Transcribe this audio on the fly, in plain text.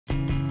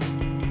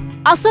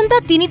आसंता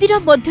 3 दिन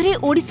मध्य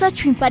ओडिशा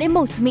छुईपारे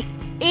मौसुमी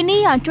एने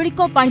आंचलिक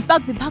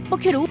पाणीपाग विभाग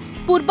पक्षरु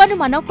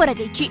पूर्वानुमान करा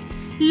जायछि।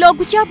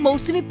 लघुचाप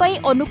मौसुमी पई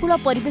अनुकूल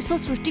परिवेश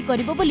सृष्टि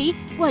करिबो बोली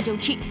कुहा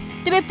जाउछि।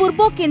 तेबे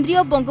पूर्व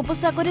केंद्रीय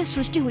बंगोपसागर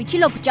सृष्टि होइछि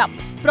लघुचाप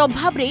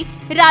प्रभाव रे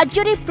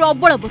राज्य रे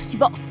प्रबल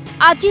वर्षिबो।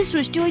 आज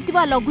सृष्टि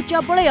होइतिबा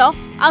लघुचाप बलय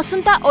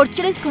आसंता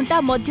 48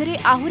 घंटा मध्य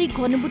आहुरी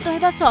घनीभूत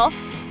हेबा सह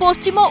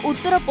पश्चिम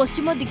उत्तर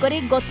पश्चिम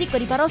दिगरे गति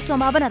करिबार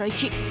संभावना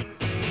रहिछि।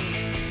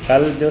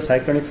 कल जो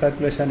साइक्लोनिक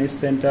सर्कुलेशन इस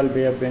सेंट्रल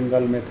बे ऑफ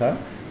बंगाल में था,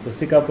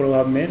 उसी का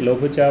प्रभाव में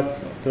लघुचाप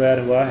तैयार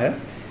हुआ है।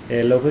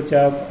 ये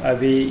लघुचाप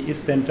अभी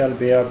इस सेंट्रल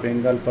बे ऑफ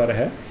बंगाल पर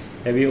है।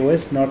 अभी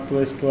वेस्ट नॉर्थ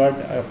वेस्टवर्ड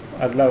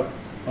अगला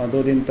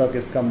 2 दिन तक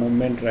इसका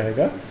मूवमेंट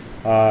रहेगा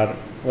और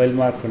वेल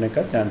मार्क होने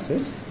का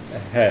चांसेस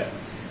है।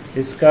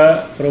 इसका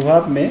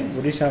प्रभाव में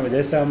उड़ीसा में,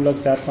 जैसे हम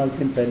लोग 4-5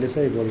 दिन पहले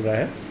से ही बोल रहे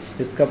हैं,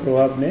 इसका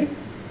प्रभाव में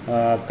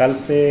कल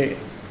से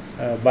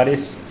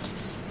बारिश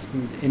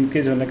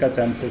इनक्रीज होने का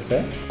चांसेस है।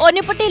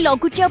 अन्यपटे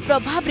लघुचाप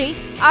प्रभाव रे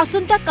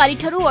आसंता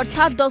कालीठारु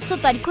अर्थात 10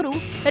 तारिखरु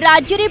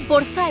राज्य रे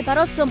वर्षा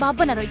हेबार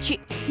संभावना रहिछि।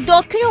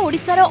 दक्षिण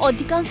ओडिशार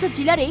अधिकांश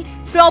जिल्ला रे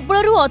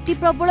प्रबलरु अति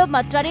प्रबल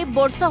मात्रा रे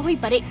वर्षा होई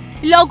पारे।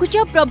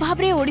 लघुचाप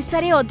प्रभाव रे ओडिशा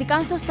रे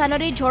अधिकांश स्थान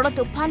रे झड़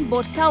तूफान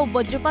वर्षा और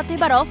वज्रपात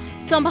हेबार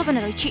संभावना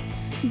रहिछि।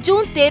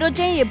 जून 13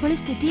 जाए एभली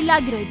स्थिति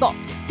लागि रहिबो।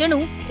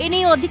 तेणु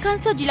एने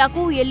अधिकांश जिल्ला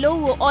को येलो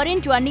और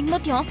ऑरेंज वार्निंग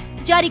मध्य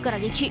जारी करा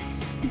दैछि।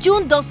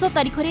 जून 10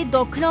 तारिख रे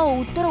दक्षिण और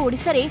उत्तर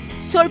ओडिशा रे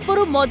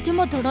स्वल्परु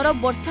मध्यम धरणर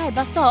वर्षा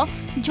हेबा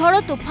सह झड़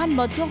तूफान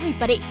मध्य होई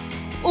पारे।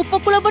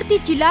 उपकूलवर्ती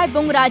जिला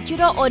एवं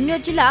राज्यर अन्य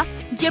जिला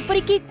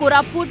जेपरिकी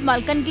कोरापुट,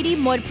 मालकानगिरी,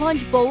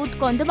 मयूरभंज, बौद्ध,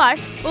 कंधमाल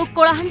और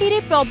कलाहांडी रे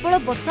प्रबल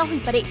वर्षा होई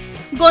पारे।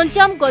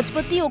 गंजाम,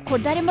 गजपति और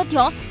खोर्धारे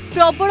मध्य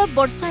प्रबल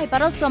वर्षा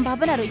हेबार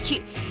संभावना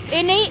रहिछि।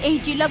 एने एही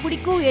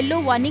जिल्लागुड़िको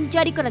येलो वार्निंग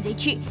जारी करा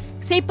दैछि।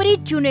 सेपरि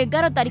जून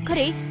 11 तारिख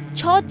रे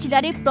 6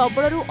 जिले में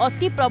प्रबलरु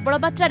अति प्रबल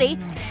मात्रा रे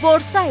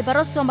वर्षा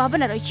हेबार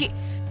संभावना रहिछि।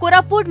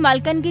 कोरापुट,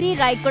 मालकानगिरी,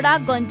 रायगड़ा,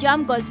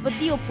 गंजाम,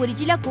 गजपति और पुरी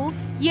जिला को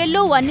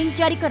येलो वार्निंग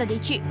जारी करा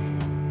दैछि।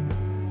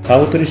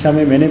 साउथ उड़ीसा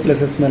में मेनी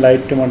प्लेसेस में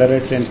लाइट टू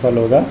मॉडरेट रेनफॉल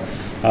होगा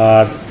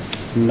और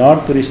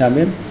नॉर्थ उड़ीसा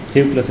में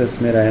फ्यू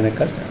प्लेसेस में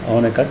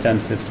होने का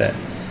चांसेस है।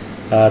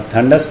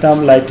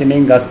 Thunderstorm,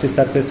 lightning, gusty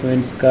surface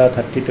winds का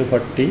 30 to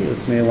 40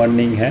 उसमें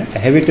वार्निंग है।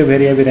 Heavy to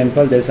very heavy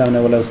rainfall जैसा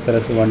हमने बोला उस तरह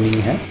से वार्निंग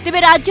है। तेबे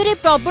राज्य रे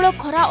प्रबल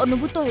खरा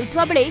अनुभूत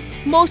होइतबा बेले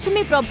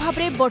मौसुमी प्रभाव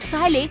रे वर्षा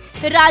हेले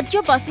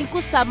राज्यवासी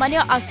को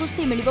सामान्य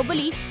आश्वस्ति मिलिबो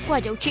बोली कुहा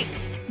जाउछि।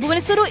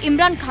 भुवनेश्वरु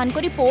इमरान खान को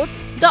रिपोर्ट,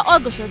 द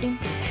अर्गस।